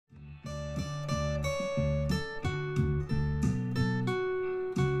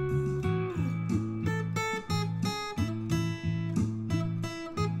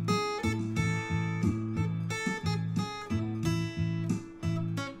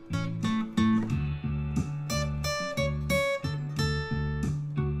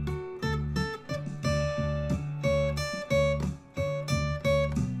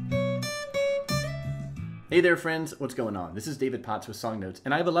Hey there friends, what's going on? This is David Potts with Song Notes,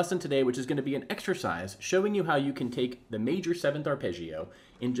 and I have a lesson today which is going to be an exercise showing you how you can take the major 7th arpeggio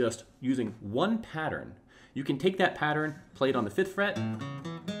in just using one pattern. You can take that pattern, play it on the 5th fret,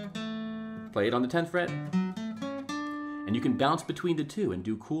 play it on the 10th fret, and you can bounce between the two and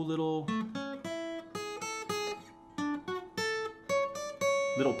do cool little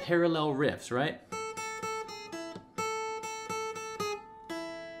parallel riffs, right?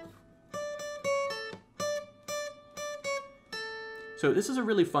 So this is a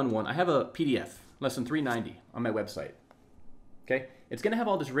really fun one. I have a PDF, lesson 390, on my website. Okay, it's going to have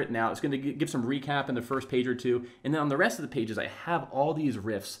all this written out. It's going to give some recap in the first page or two, and then on the rest of the pages, I have all these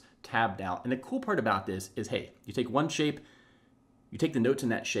riffs tabbed out. And the cool part about this is, hey, you take one shape, you take the notes in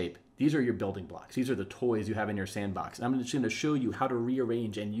that shape. These are your building blocks. These are the toys you have in your sandbox. And I'm just going to show you how to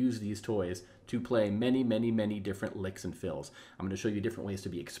rearrange and use these toys to play many, many, many different licks and fills. I'm going to show you different ways to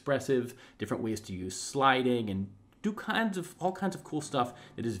be expressive, different ways to use sliding, and do all kinds of cool stuff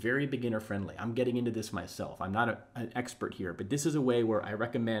that is very beginner friendly. I'm getting into this myself. I'm not an expert here, but this is a way where I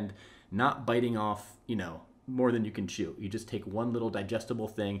recommend not biting off, more than you can chew. You just take one little digestible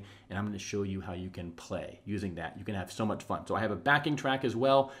thing, and I'm going to show you how you can play using that. You can have so much fun. So I have a backing track as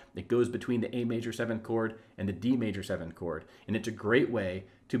well that goes between the A major 7th chord and the D major 7th chord, and it's a great way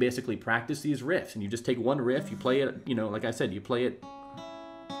to basically practice these riffs. And you just take one riff, you play it, like I said, you play it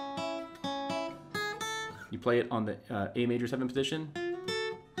on the A major 7 position,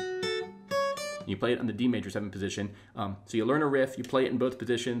 you play it on the D major 7 position. So you learn a riff, you play it in both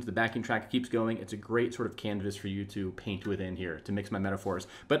positions, the backing track keeps going. It's a great sort of canvas for you to paint within here, to mix my metaphors.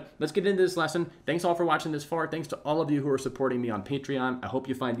 But let's get into this lesson. Thanks all for watching this far. Thanks to all of you who are supporting me on Patreon. I hope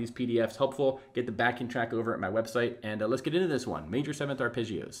you find these PDFs helpful. Get the backing track over at my website, and let's get into this one, major 7th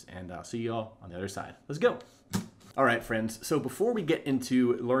arpeggios. And I'll see you all on the other side. Let's go. All right, friends, so before we get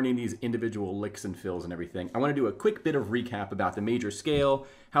into learning these individual licks and fills and everything, I want to do a quick bit of recap about the major scale,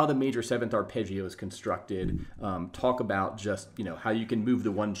 how the major 7th arpeggio is constructed, talk about just, how you can move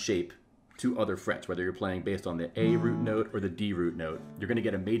the one shape to other frets, whether you're playing based on the A root note or the D root note. You're going to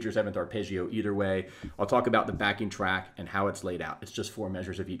get a major 7th arpeggio either way. I'll talk about the backing track and how it's laid out. It's just 4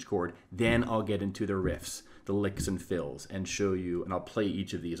 measures of each chord. Then I'll get into the riffs, the licks and fills, and show you, and I'll play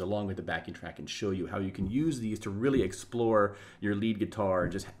each of these along with the backing track and show you how you can use these to really explore your lead guitar,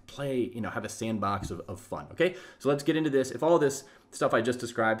 just play, have a sandbox of fun, okay? So let's get into this. If all this stuff I just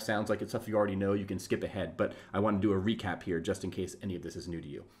described sounds like it's stuff you already know, you can skip ahead, but I want to do a recap here just in case any of this is new to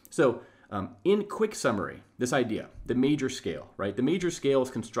you. So in quick summary, this idea, the major scale, right? The major scale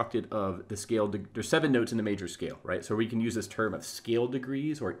is constructed of the scale, there's 7 notes in the major scale, right? So we can use this term of scale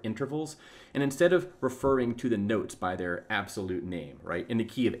degrees or intervals, and instead of referring to the notes by their absolute name, right? In the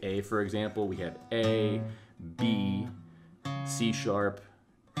key of A, for example, we have A, B, C sharp,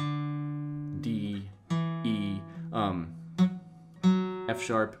 D, E, F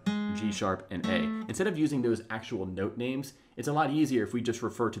sharp, G sharp, and A. Instead of using those actual note names, it's a lot easier if we just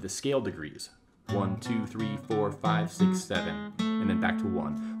refer to the scale degrees. 1, 2, 3, 4, 5, 6, 7, and then back to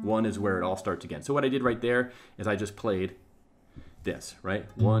 1. 1 is where it all starts again. So what I did right there is I just played this, right?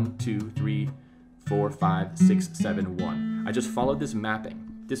 1, 2, 3, 4, 5, 6, 7, 1. I just followed this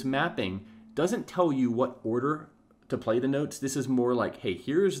mapping. This mapping doesn't tell you what order to play the notes. This is more like, hey,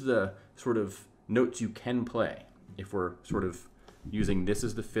 here's the sort of notes you can play. If we're sort of using this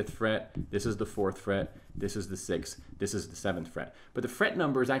is the 5th fret, this is the 4th fret, this is the 6th, this is the 7th fret. But the fret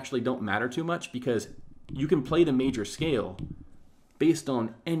numbers actually don't matter too much because you can play the major scale based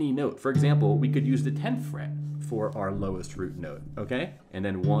on any note. For example, we could use the 10th fret for our lowest root note, okay? And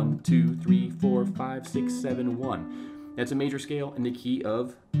then 1, 2, 3, 4, 5, 6, 7, 1. That's a major scale in the key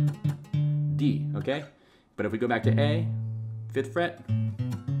of D, okay? But if we go back to A, 5th fret,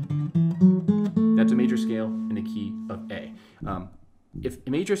 that's a major scale in the key of A. If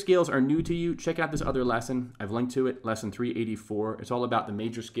major scales are new to you, check out this other lesson. I've linked to it, lesson 384. It's all about the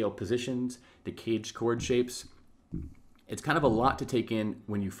major scale positions, the caged chord shapes. It's kind of a lot to take in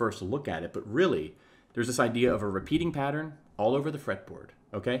when you first look at it, but really, there's this idea of a repeating pattern all over the fretboard,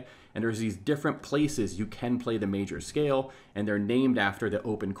 okay? And there's these different places you can play the major scale, and they're named after the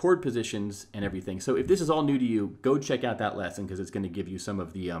open chord positions and everything. So if this is all new to you, go check out that lesson because it's going to give you some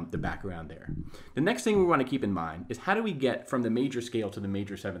of the background there. The next thing we want to keep in mind is how do we get from the major scale to the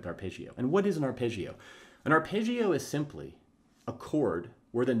major 7th arpeggio? And what is an arpeggio? An arpeggio is simply a chord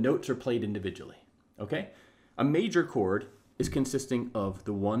where the notes are played individually, okay? A major chord is consisting of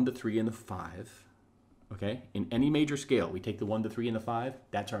the 1, the 3, and the 5, okay? In any major scale, we take the 1, the 3, and the 5.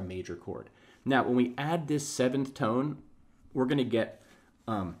 That's our major chord. Now, when we add this 7th tone, we're going to get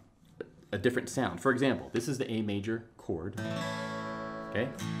a different sound. For example, this is the A major chord, okay?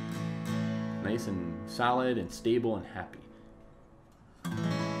 Nice and solid and stable and happy.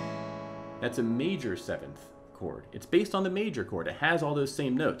 That's a major 7th chord. It's based on the major chord. It has all those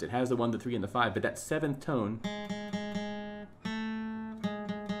same notes. It has the 1, the 3, and the 5, but that 7th tone,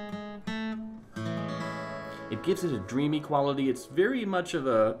 it gives it a dreamy quality. It's very much of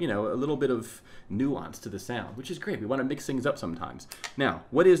a, you know, a little bit of nuance to the sound, which is great. We want to mix things up sometimes. Now,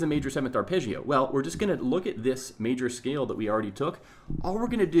 what is the major 7th arpeggio? Well, we're just going to look at this major scale that we already took. All we're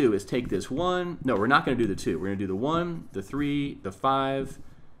going to do is take this 1, no, we're not going to do the 2. We're going to do the 1, the 3, the 5,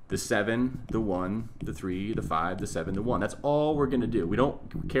 the 7, the 1, the 3, the 5, the 7, the 1. That's all we're going to do. We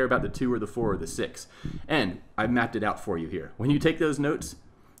don't care about the 2 or the 4 or the 6. And I've mapped it out for you here. When you take those notes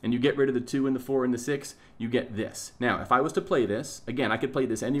and you get rid of the 2 and the 4 and the 6, you get this. Now, if I was to play this, again, I could play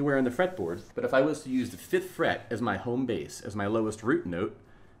this anywhere on the fretboard, but if I was to use the 5th fret as my home bass, as my lowest root note,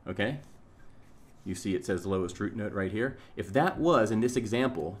 okay, you see it says lowest root note right here. If that was, in this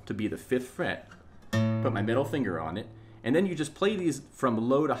example, to be the 5th fret, put my middle finger on it, and then you just play these from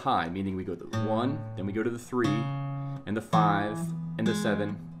low to high, meaning we go to the 1, then we go to the 3, and the 5, and the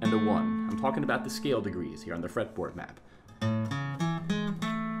 7, and the 1. I'm talking about the scale degrees here on the fretboard map. And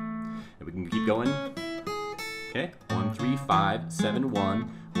we can keep going. Okay, 1, 3, 5, 7,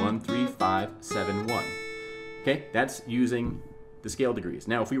 1, 1, 3, 5, 7, 1. Okay, that's using the scale degrees.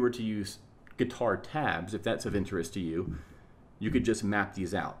 Now, if we were to use guitar tabs, if that's of interest to you, you could just map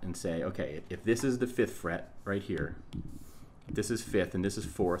these out and say, okay, if this is the 5th fret right here, this is 5th, and this is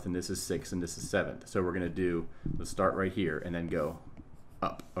 4th, and this is 6th, and this is 7th. So we're going to do, let's start right here and then go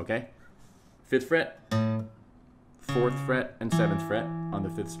up, okay? 5th fret, 4th fret, and 7th fret on the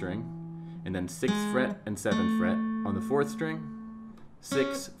 5th string, and then 6th fret and 7th fret on the 4th string,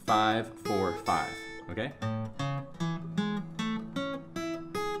 6, 5, 4, 5, okay?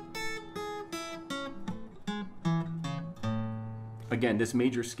 Again, this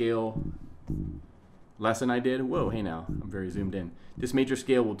major scale lesson I did, whoa, hey now, I'm very zoomed in. This major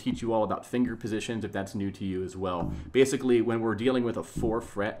scale will teach you all about finger positions if that's new to you as well. Basically, when we're dealing with a 4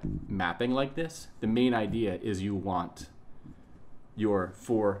 fret mapping like this, the main idea is you want your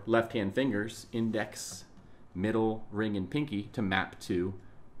 4 left-hand fingers, index, middle, ring, and pinky, to map to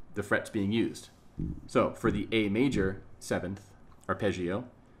the frets being used. So for the A major 7th arpeggio,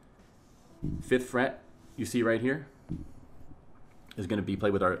 5th fret, you see right here, is going to be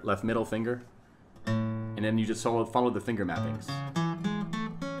played with our left middle finger, and then you just follow the finger mappings.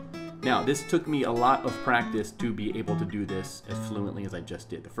 Now, this took me a lot of practice to be able to do this as fluently as I just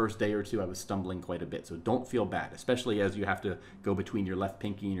did. The first day or two I was stumbling quite a bit, so don't feel bad, especially as you have to go between your left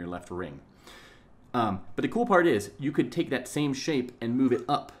pinky and your left ring. But the cool part is you could take that same shape and move it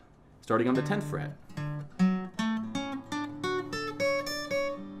up, starting on the 10th fret.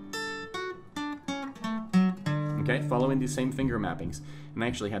 Okay, following these same finger mappings. And I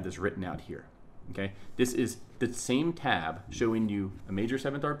actually have this written out here. Okay, this is the same tab showing you a major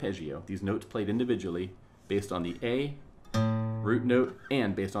 7th arpeggio, these notes played individually based on the A root note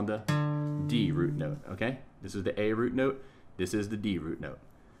and based on the D root note. Okay, this is the A root note, this is the D root note.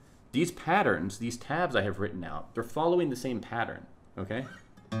 These patterns, these tabs I have written out, they're following the same pattern. Okay,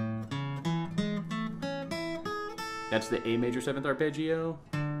 that's the A major 7th arpeggio.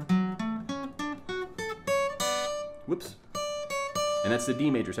 Whoops. And that's the D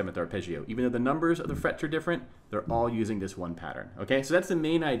major 7th arpeggio. Even though the numbers of the frets are different, they're all using this one pattern. Okay, so that's the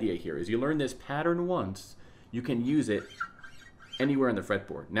main idea here, is you learn this pattern once, you can use it anywhere on the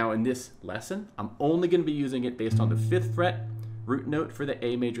fretboard. Now in this lesson, I'm only going to be using it based on the 5th fret root note for the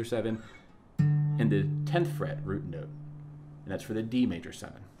A major 7 and the 10th fret root note. And that's for the D major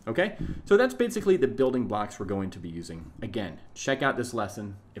 7. Okay, so that's basically the building blocks we're going to be using. Again, check out this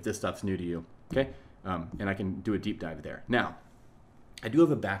lesson if this stuff's new to you. Okay, and I can do a deep dive there. Now, I do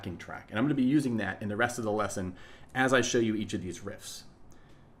have a backing track, and I'm going to be using that in the rest of the lesson as I show you each of these riffs.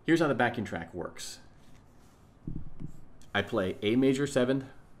 Here's how the backing track works. I play A major 7th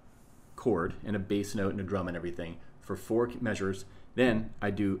chord and a bass note and a drum and everything for 4 measures. Then I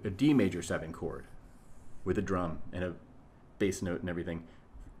do a D major 7 chord with a drum and a bass note and everything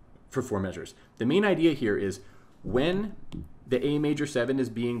for 4 measures. The main idea here is when the A major 7 is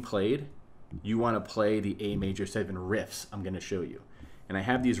being played, you want to play the A major 7 riffs I'm going to show you. And I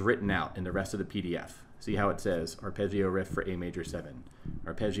have these written out in the rest of the PDF. See how it says Arpeggio Riff for A major 7,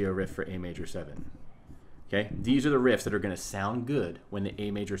 Arpeggio Riff for A major 7. Okay, these are the riffs that are going to sound good when the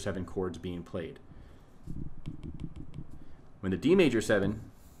A major 7 chord's being played. When the D major 7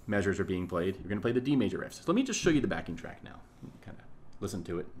 measures are being played, you're going to play the D major riffs. So let me just show you the backing track now. Kind of listen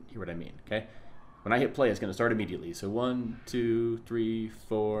to it, hear what I mean. Okay, When I hit play, it's going to start immediately. So 1, 2, 3,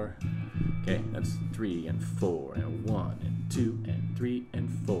 4. Okay, that's 3 and 4 and 1 and 2 and 3 and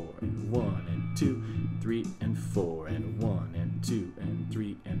 4 and 1 and 2, 3 and 4 and 1 and 2 and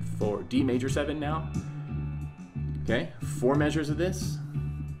 3 and 4. D major 7 now. Okay, 4 measures of this.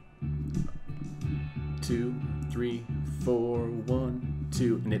 2, 3, 4, 1,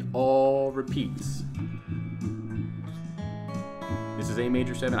 2, and it all repeats. This is A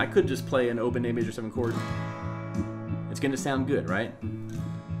major 7. I could just play an open A major 7 chord. It's going to sound good, right?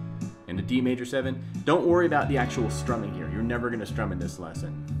 And a D major 7. Don't worry about the actual strumming here. You're never going to strum in this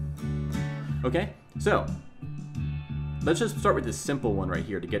lesson. Okay, so let's just start with this simple one right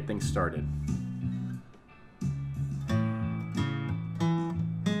here to get things started.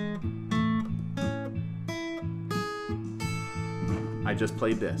 I just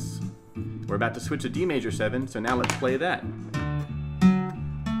played this. We're about to switch to D major 7, so now let's play that.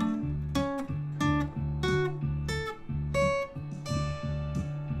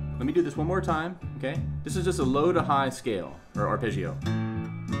 Let me do this one more time, okay? This is just a low to high scale, or arpeggio.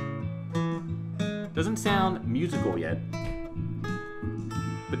 Doesn't sound musical yet,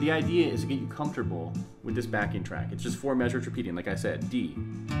 but the idea is to get you comfortable with this backing track. It's just 4 measures repeating, like I said, D.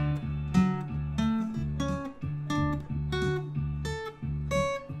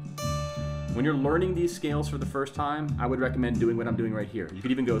 When you're learning these scales for the first time, I would recommend doing what I'm doing right here. You could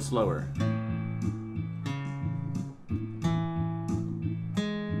even go slower.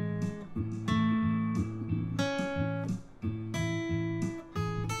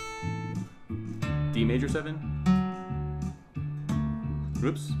 D major 7.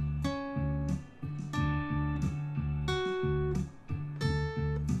 Oops.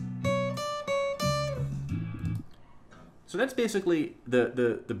 So that's basically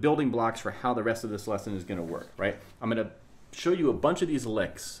the building blocks for how the rest of this lesson is going to work, right? I'm going to show you a bunch of these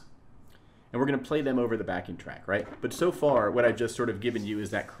licks, and we're going to play them over the backing track, right? But so far, what I've just sort of given you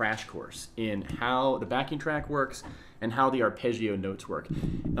is that crash course in how the backing track works and how the arpeggio notes work.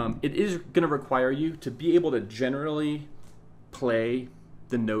 It is going to require you to be able to generally play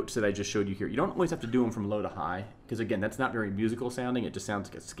the notes that I just showed you here. You don't always have to do them from low to high, because again, that's not very musical sounding. It just sounds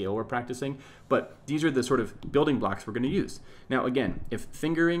like a scale we're practicing. But these are the sort of building blocks we're going to use. Now again, if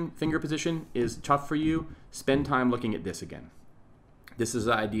finger position is tough for you, spend time looking at this again. This is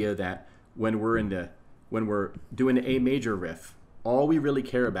the idea that when we're doing the A major riff, all we really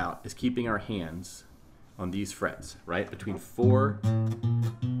care about is keeping our hands on these frets, right? Between 4,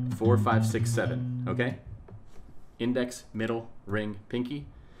 5, 6, 7, okay? Index, middle, ring, pinky.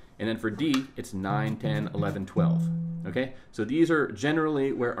 And then for D, it's 9, 10, 11, 12, okay? So these are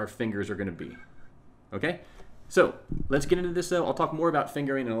generally where our fingers are gonna be, okay? So let's get into this though. I'll talk more about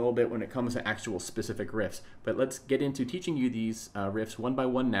fingering in a little bit when it comes to actual specific riffs, but let's get into teaching you these riffs one by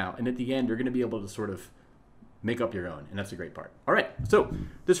one now. And at the end, you're gonna be able to sort of make up your own, and that's the great part. All right, so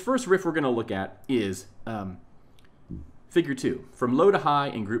this first riff we're gonna look at is figure 2, from low to high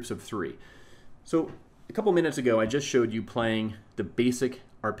in groups of 3. So a couple minutes ago, I just showed you playing the basic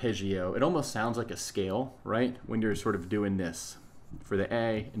arpeggio. It almost sounds like a scale, right? When you're sort of doing this for the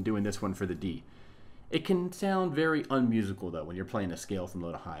A and doing this one for the D. It can sound very unmusical though when you're playing a scale from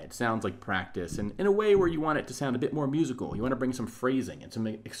low to high. It sounds like practice, and in a way where you want it to sound a bit more musical. You want to bring some phrasing and some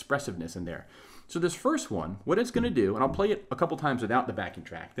expressiveness in there. So this first one, what it's going to do, and I'll play it a couple times without the backing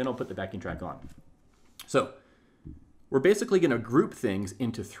track, then I'll put the backing track on. So we're basically going to group things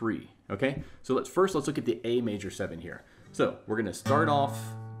into 3, okay? So let's look at the A major 7 here. So we're going to start off,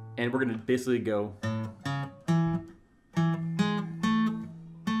 and we're going to basically go.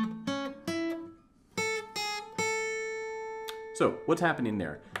 So what's happening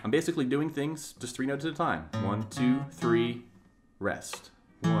there? I'm basically doing things just 3 notes at a time. 1, 2, 3, rest.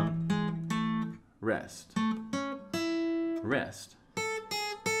 1, rest, rest.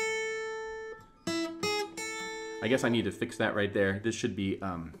 I guess I need to fix that right there. This should be,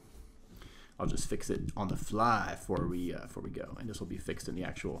 I'll just fix it on the fly before we go, and this will be fixed in the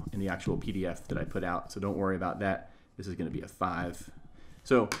actual PDF that I put out. So don't worry about that. This is going to be a 5.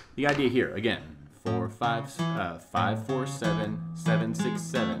 So the idea here again: 4, 5, 5, 4, 7, 7, 6,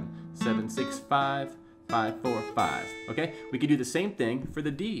 7, 7, 6, 5, 5, 4, 5. Okay, we could do the same thing for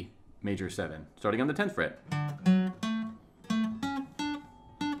the D major 7, starting on the 10th fret.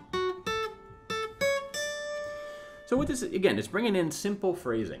 So with this, again, it's bringing in simple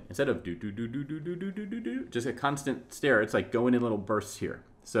phrasing. Instead of do, do, do, do, do, do, do, do, do, do, just a constant stare, it's like going in little bursts here.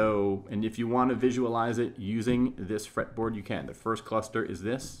 So, and if you want to visualize it using this fretboard, you can. The first cluster is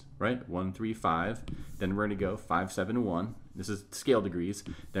this, right? 1, 3, 5. Then we're going to go 5, 7, 1. This is scale degrees.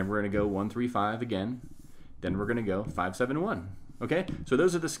 Then we're going to go 1, 3, 5 again. Then we're going to go 5, 7, 1. Okay, so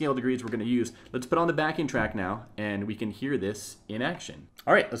those are the scale degrees we're going to use. Let's put on the backing track now, and we can hear this in action.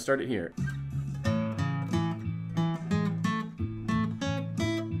 All right, let's start it here.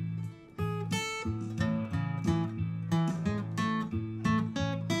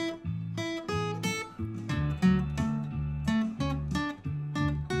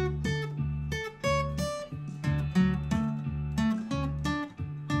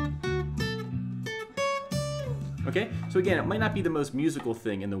 Okay, so again, it might not be the most musical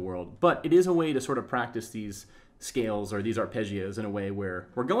thing in the world, but it is a way to sort of practice these scales or these arpeggios in a way where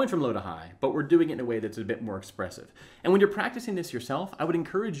we're going from low to high, but we're doing it in a way that's a bit more expressive. And when you're practicing this yourself, I would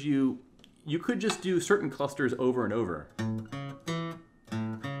encourage you, you could just do certain clusters over and over.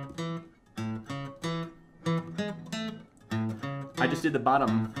 I just did the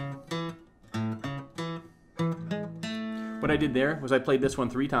bottom. What I did there was I played this one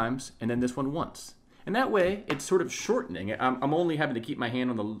 3 times and then this one once. And that way, it's sort of shortening. I'm only having to keep my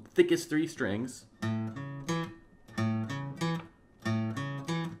hand on the thickest 3 strings.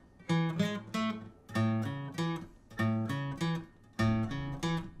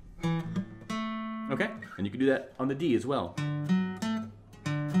 Okay, and you can do that on the D as well.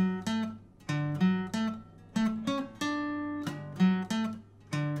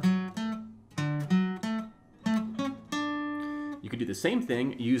 You could do the same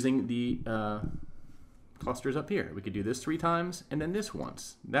thing using the clusters up here. We could do this 3 times and then this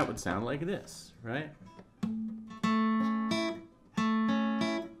once. That would sound like this, right?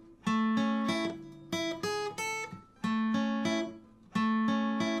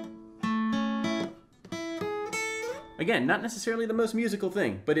 Again, not necessarily the most musical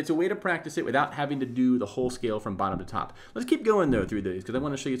thing, but it's a way to practice it without having to do the whole scale from bottom to top. Let's keep going though through these because I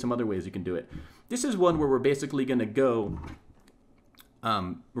want to show you some other ways you can do it. This is one where we're basically going to go,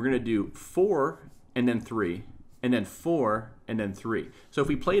 we're going to do 4 and then 3, and then 4 and then 3. So if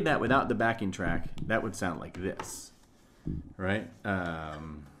we played that without the backing track, that would sound like this, right?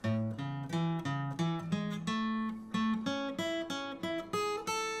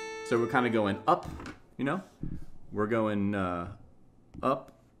 So we're kind of going up, you know? We're going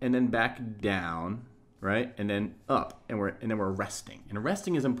up and then back down, right? And then up, and then we're resting. And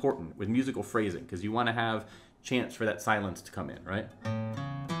resting is important with musical phrasing because you want to have chance for that silence to come in, right?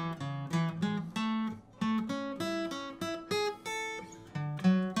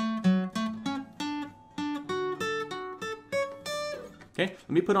 Okay, let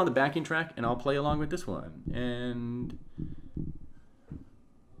me put on the backing track and I'll play along with this one. And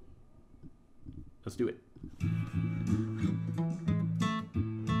let's do it.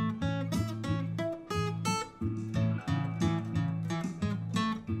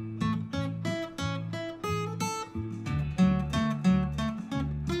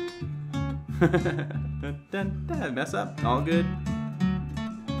 Mess up, all good.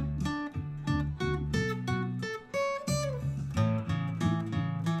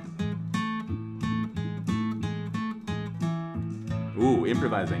 Ooh,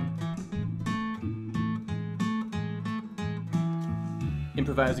 improvising.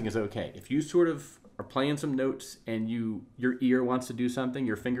 Improvising is okay. If you sort of are playing some notes and your ear wants to do something,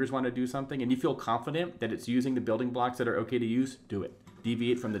 your fingers want to do something, and you feel confident that it's using the building blocks that are okay to use, do it.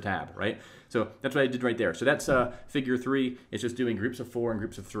 Deviate from the tab, right? So that's what I did right there. So that's figure 3. It's just doing groups of 4 and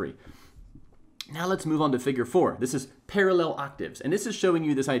groups of 3. Now let's move on to figure 4. This is parallel octaves. And this is showing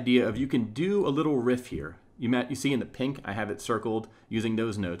you this idea of you can do a little riff here. You see in the pink, I have it circled using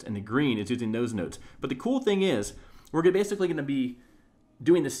those notes, and the green is using those notes. But the cool thing is, we're basically going to be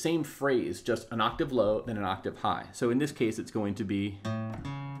doing the same phrase, just an octave low, then an octave high. So in this case, it's going to be,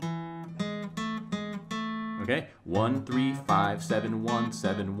 okay, 1, 3, 5, 7, 1,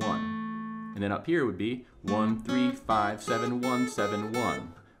 7, 1. And then up here would be 1, 3, 5, 7, 1, 7,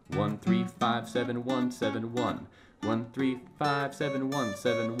 1. 1, 3, 5, 7, 1, 7, 1. 1, 3, 5, 7, 1,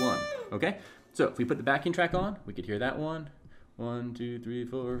 7, 1. Okay? So if we put the backing track on, we could hear that one. 1, 2, 3,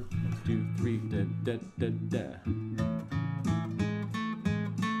 4. 1, 2, 3, da, da, da, da.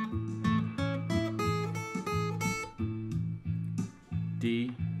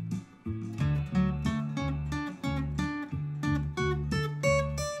 D.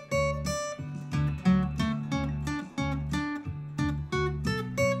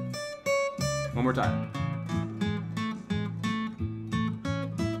 One more time.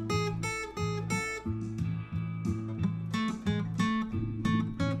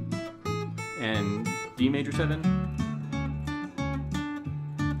 And D major 7.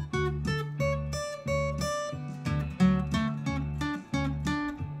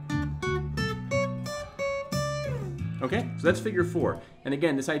 Okay, so that's figure 4. And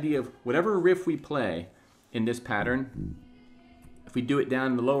again, this idea of whatever riff we play in this pattern, if we do it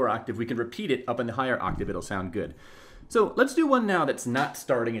down in the lower octave, we can repeat it up in the higher octave. It'll sound good. So let's do one now that's not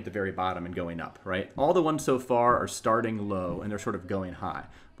starting at the very bottom and going up, right? All the ones so far are starting low and they're sort of going high.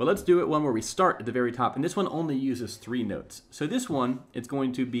 But let's do it one where we start at the very top, and this one only uses 3 notes. So this one, it's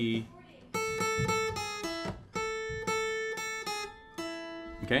going to be,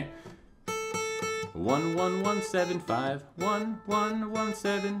 okay? 1 1 1 7 5 1 1 1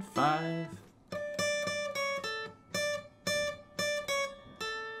 7 5.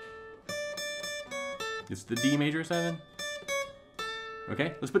 This is the D major 7.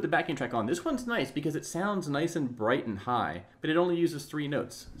 Okay, let's put the backing track on. This one's nice because it sounds nice and bright and high, but it only uses 3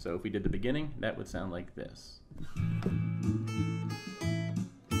 notes. So if we did the beginning, that would sound like this.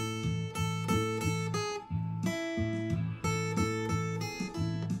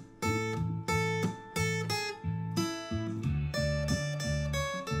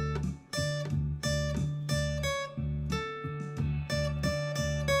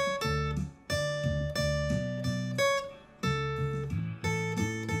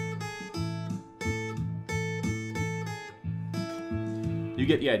 You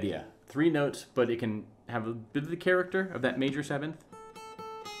get the idea. 3 notes, but it can have a bit of the character of that major 7th.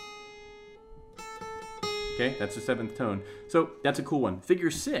 Okay, that's the 7th tone. So that's a cool one. Figure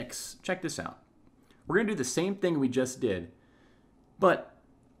 6, check this out. We're going to do the same thing we just did, but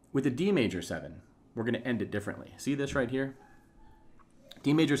with a D major 7, we're going to end it differently. See this right here?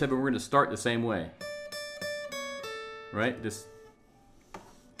 D major 7, we're going to start the same way. Right? This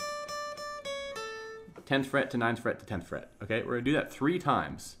 10th fret to 9th fret to 10th fret. Okay, we're going to do that 3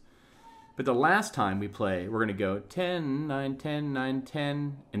 times. But the last time we play, we're going to go 10, 9, 10, 9,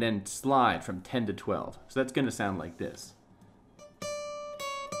 10, and then slide from 10 to 12. So that's going to sound like this.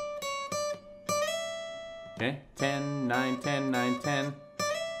 Okay, 10, 9, 10, 9, 10.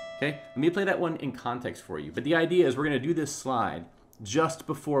 Okay, let me play that one in context for you. But the idea is we're going to do this slide just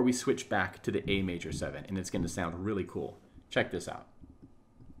before we switch back to the A major 7, and it's going to sound really cool. Check this out.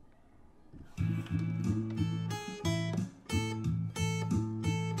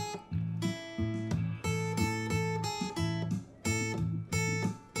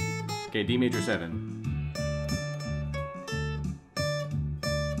 Okay, D major 7.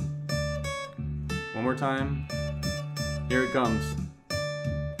 One more time. Here it comes.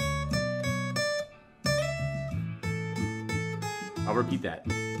 I'll repeat that.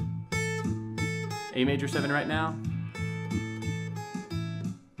 A major 7 right now.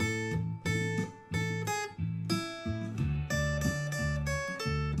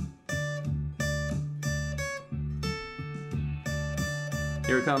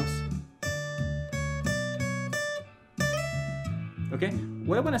 Here it comes. Okay,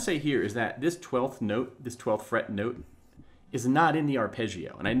 what I want to say here is that this 12th note, this 12th fret note, is not in the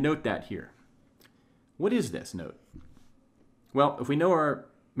arpeggio, and I note that here. What is this note? Well, if we know our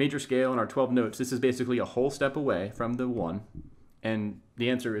major scale and our 12 notes, this is basically a whole step away from the 1, and the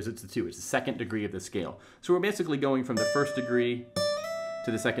answer is it's the 2. It's the 2nd degree of the scale. So we're basically going from the 1st degree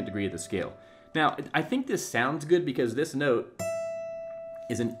to the 2nd degree of the scale. Now, I think this sounds good because this note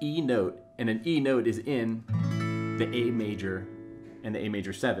is an E note, and an E note is in the A major and the A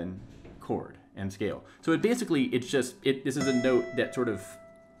major 7 chord and scale. So it basically, this is a note that sort of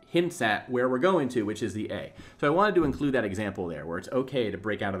hints at where we're going to, which is the A. So I wanted to include that example there where it's okay to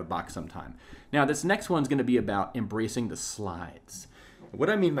break out of the box sometime. Now this next one's going to be about embracing the slides.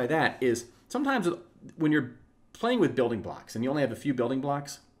 What I mean by that is sometimes when you're playing with building blocks and you only have a few building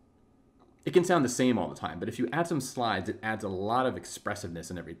blocks, it can sound the same all the time, but if you add some slides, it adds a lot of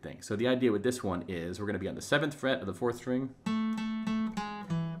expressiveness and everything. So the idea with this one is we're going to be on the 7th fret of the 4th string.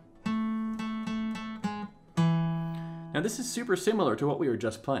 Now this is super similar to what we were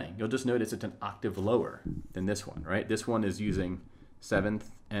just playing. You'll just notice it's an octave lower than this one, right? This one is using 7th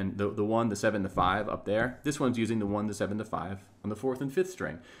and the 1, the 7, the 5 up there. This one's using the 1, the 7, the 5 on the 4th and 5th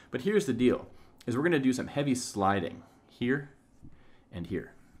string. But here's the deal, is we're going to do some heavy sliding here and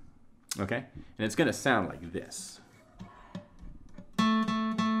here, okay? And it's going to sound like this.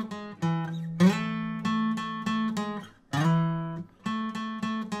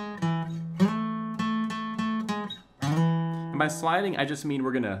 By sliding, I just mean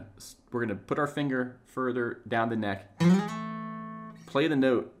we're gonna put our finger further down the neck, play the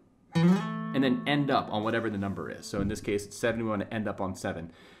note, and then end up on whatever the number is. So in this case, it's 7. We want to end up on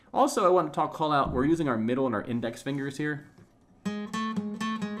 7. Also, I want to call out, we're using our middle and our index fingers here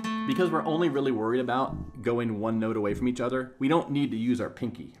because we're only really worried about going one note away from each other. We don't need to use our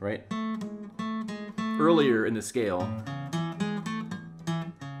pinky, right? Earlier in the scale,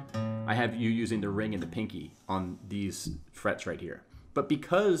 I have you using the ring and the pinky on these frets right here. But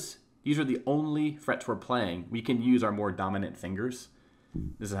because These are the only frets we're playing. We can use our more dominant fingers.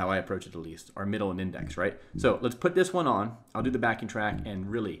 This is how I approach it at least, our middle and index, right? So let's put this one on. I'll do the backing track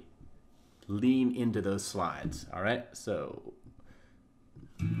and really lean into those slides, all right? So.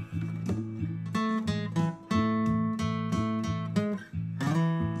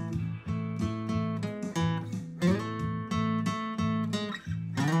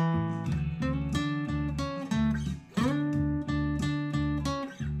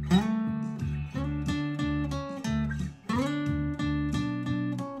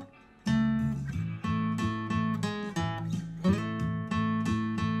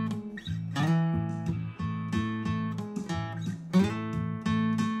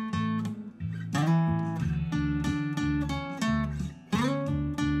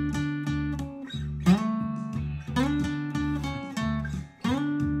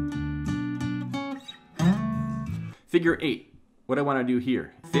 Figure 8, what I want to do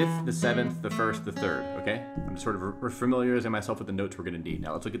here. 5th, the 7th, the 1st, the 3rd, okay? I'm just sort of familiarizing myself with the notes we're going to need.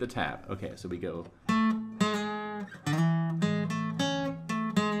 Now let's look at the tab. Okay, so we go.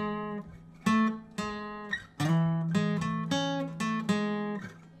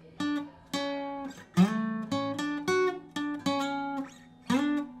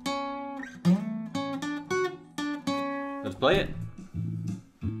 Let's play it.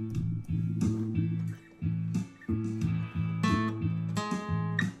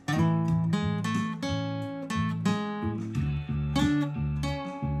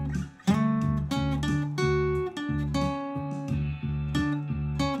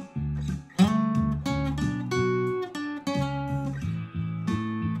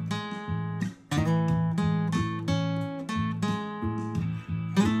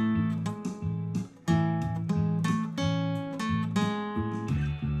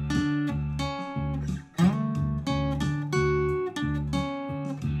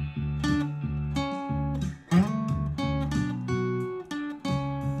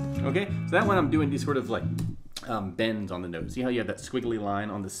 Okay, so that one I'm doing these sort of like bends on the note. See how you have that squiggly line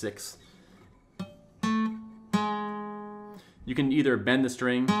on the 6th? You can either bend the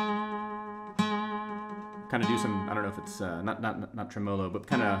string, kind of do some, I don't know if it's not tremolo, but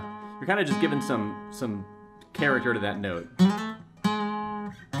you're kind of just giving some character to that note. You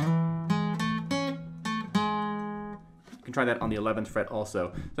can try that on the 11th fret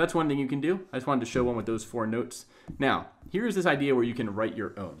also. So that's one thing you can do. I just wanted to show one with those 4 notes. Now, here's this idea where you can write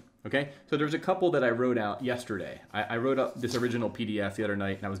your own. Okay, so there's a couple that I wrote out yesterday. I wrote up this original PDF the other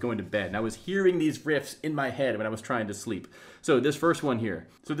night and I was going to bed and I was hearing these riffs in my head when I was trying to sleep. So this first one here.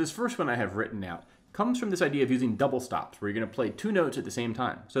 So this first one I have written out comes from this idea of using double stops where you're going to play 2 notes at the same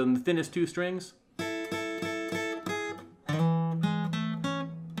time. So in the thinnest 2 strings.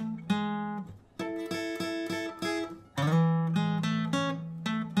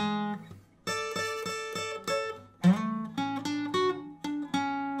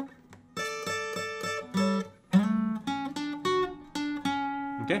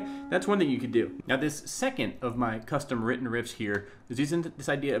 Okay, that's one thing you could do. Now this second of my custom written riffs here is using this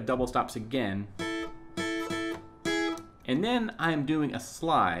idea of double stops again. And then I'm doing a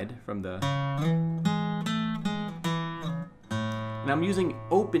slide from the... And I'm using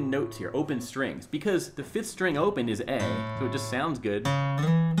open notes here, open strings, because the 5th string open is A, so it just sounds good.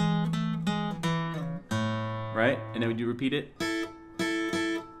 Right? And then we do repeat it.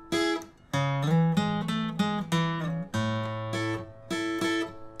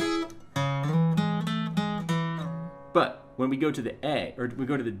 But when we go to the A, or we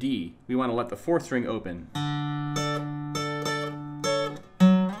go to the D, we want to let the 4th string open.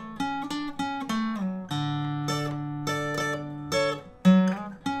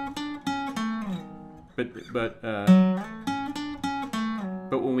 But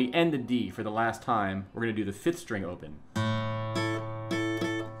when we end the D for the last time, we're going to do the 5th string open.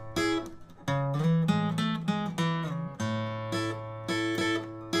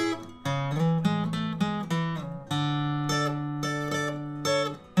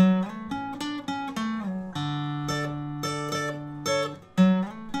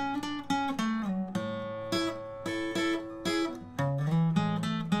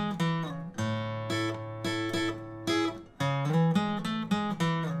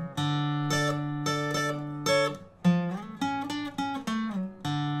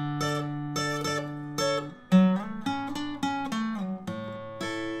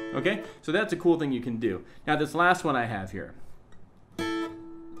 Okay, so that's a cool thing you can do. Now this last one I have here.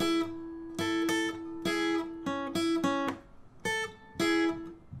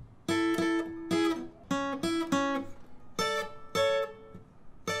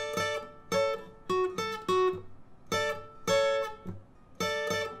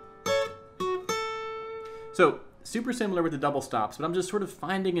 So super similar with the double stops, but I'm just sort of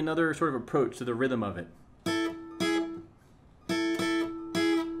finding another sort of approach to the rhythm of it.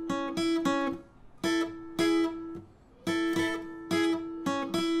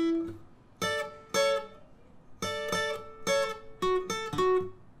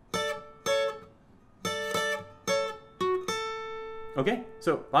 Okay,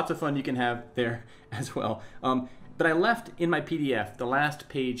 so lots of fun you can have there as well. But I left in my PDF, the last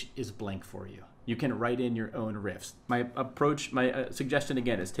page is blank for you. You can write in your own riffs. My approach, my suggestion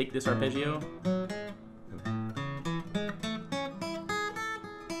again is take this arpeggio.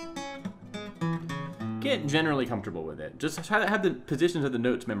 Get generally comfortable with it. Just try to have the positions of the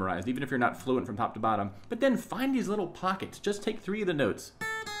notes memorized, even if you're not fluent from top to bottom. But then find these little pockets. Just take 3 of the notes.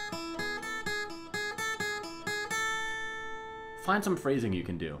 Find some phrasing you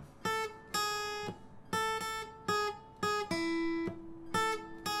can do.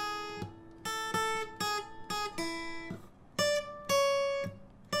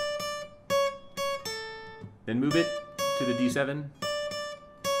 Then move it to the D7,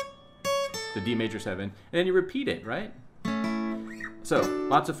 the D major 7, and then you repeat it, right? So,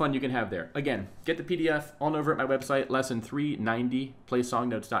 lots of fun you can have there. Again, get the PDF on over at my website, lesson 390,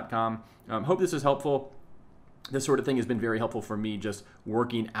 playsongnotes.com. Hope this is helpful. This sort of thing has been very helpful for me, just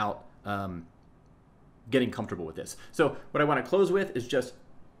working out, getting comfortable with this. So what I want to close with is just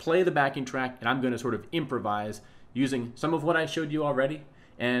play the backing track, and I'm going to sort of improvise using some of what I showed you already,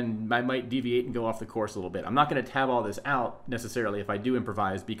 and I might deviate and go off the course a little bit. I'm not going to tab all this out necessarily if I do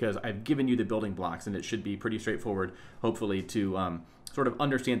improvise, because I've given you the building blocks, and it should be pretty straightforward, hopefully, to sort of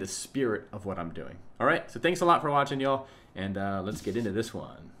understand the spirit of what I'm doing. All right, so thanks a lot for watching, y'all, and let's get into this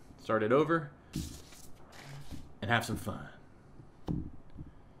one. Start it over and have some fun.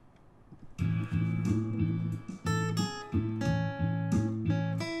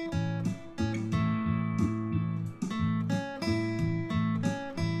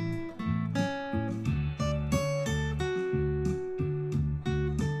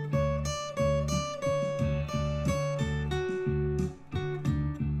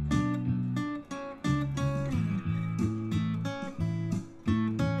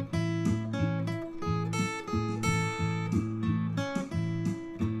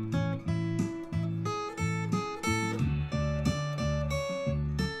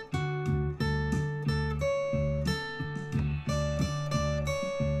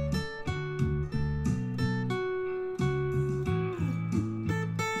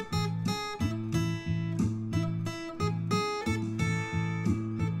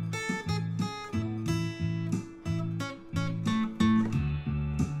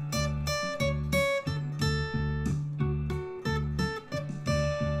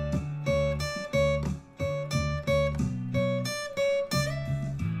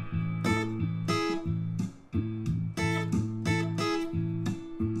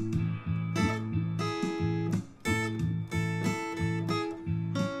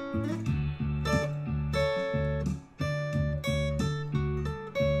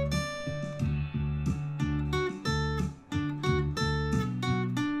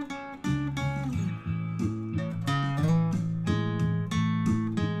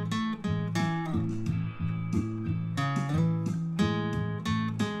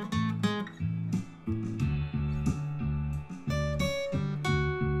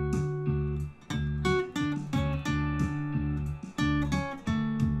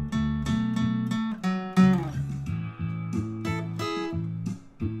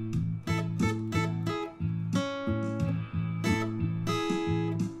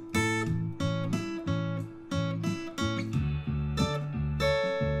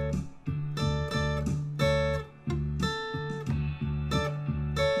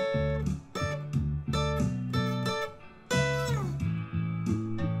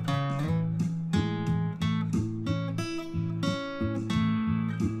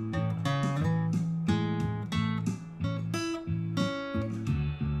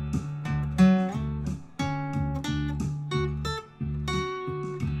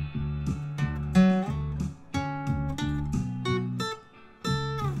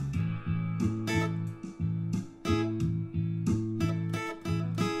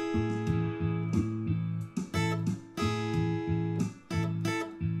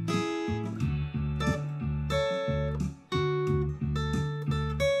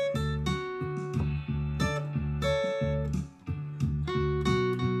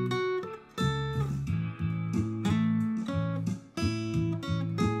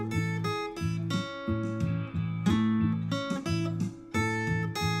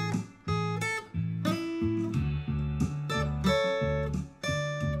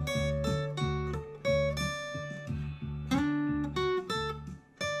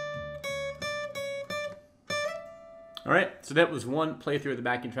 All right, so that was one playthrough of the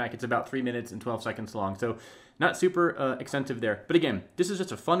backing track. It's about 3 minutes and 12 seconds long, so not super extensive there. But again, this is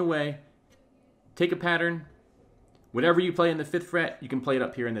just a fun way. Take a pattern. Whatever you play in the 5th fret, you can play it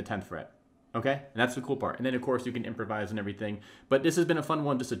up here in the 10th fret. Okay? And that's the cool part. And then, of course, you can improvise and everything. But this has been a fun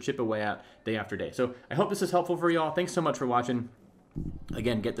one just to chip away at day after day. So I hope this is helpful for y'all. Thanks so much for watching.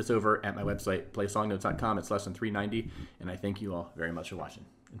 Again, get this over at my website, playsongnotes.com. It's less than $3.90. And I thank you all very much for watching.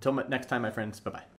 Until next time, my friends. Bye-bye.